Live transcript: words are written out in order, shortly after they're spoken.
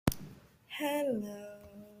Hello,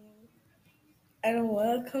 and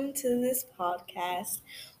welcome to this podcast.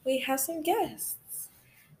 We have some guests,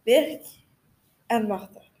 Birk and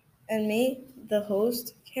Martha, and me, the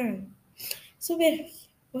host, Karen. So, Birk,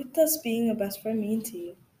 what does being a best friend mean to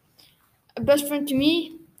you? A best friend to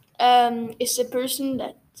me is a person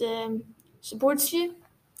that supports you,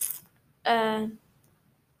 uh,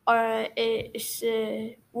 or is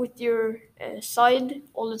with your side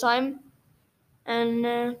all the time,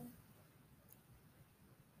 and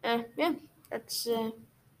yeah, that's uh,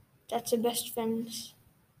 that's a best friend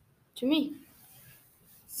to me.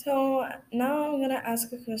 So, now I'm gonna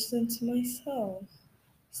ask a question to myself.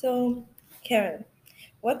 So, Karen,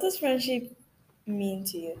 what does friendship mean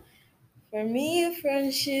to you? For me,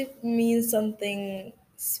 friendship means something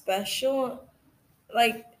special,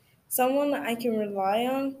 like someone I can rely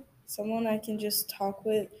on, someone I can just talk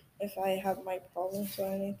with if I have my problems or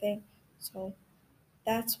anything. So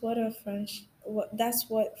that's what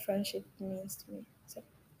friendship means to me. So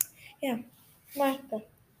yeah, Martha,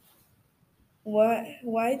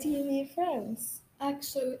 why do you need friends?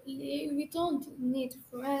 Actually, we don't need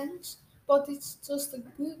friends, but it's just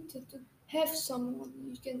good to have someone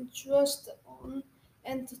you can trust on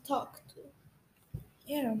and to talk to.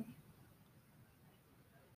 Yeah.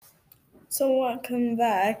 So welcome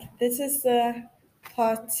back. This is the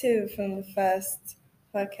part two from the first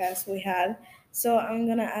podcast we had. So I'm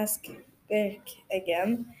gonna ask Birk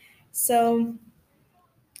again. So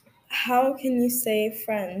how can you say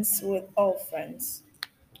friends with all friends?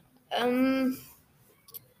 Um,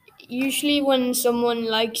 Usually, when someone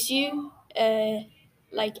likes you,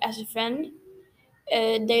 like as a friend,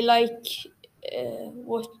 they like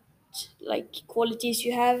what like qualities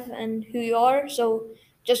you have and who you are. So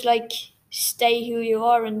just like stay who you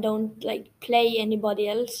are and don't like play anybody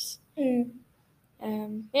else. Hmm.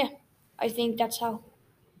 Yeah, I think that's how.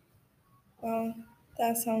 Well,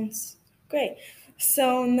 that sounds great.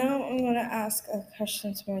 So now I'm gonna ask a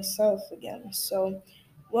question to myself again. So,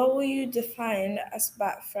 what will you define as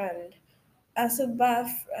bad friend? As a bad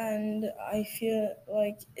friend, I feel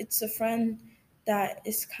like it's a friend that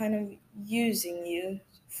is kind of using you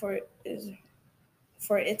for is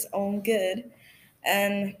for its own good,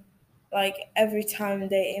 and like every time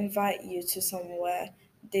they invite you to somewhere,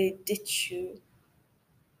 they ditch you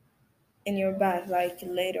in your back like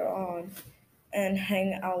later on and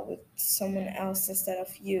hang out with someone else instead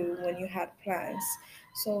of you when you had plans.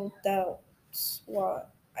 So that's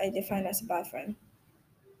what I define as a bad friend.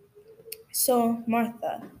 So,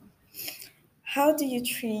 Martha, how do you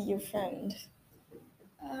treat your friend?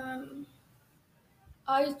 Um,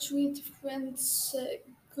 I treat friends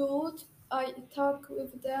good. I talk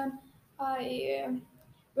with them. I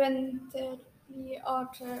when they are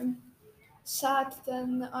sad,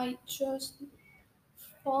 then I just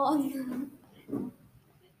fun.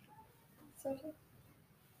 Sorry.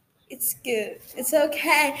 It's good. It's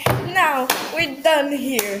okay. Now we're done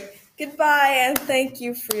here. Goodbye and thank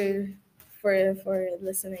you for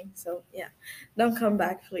listening. So yeah, don't come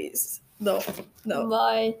back, please. No, no.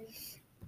 Bye.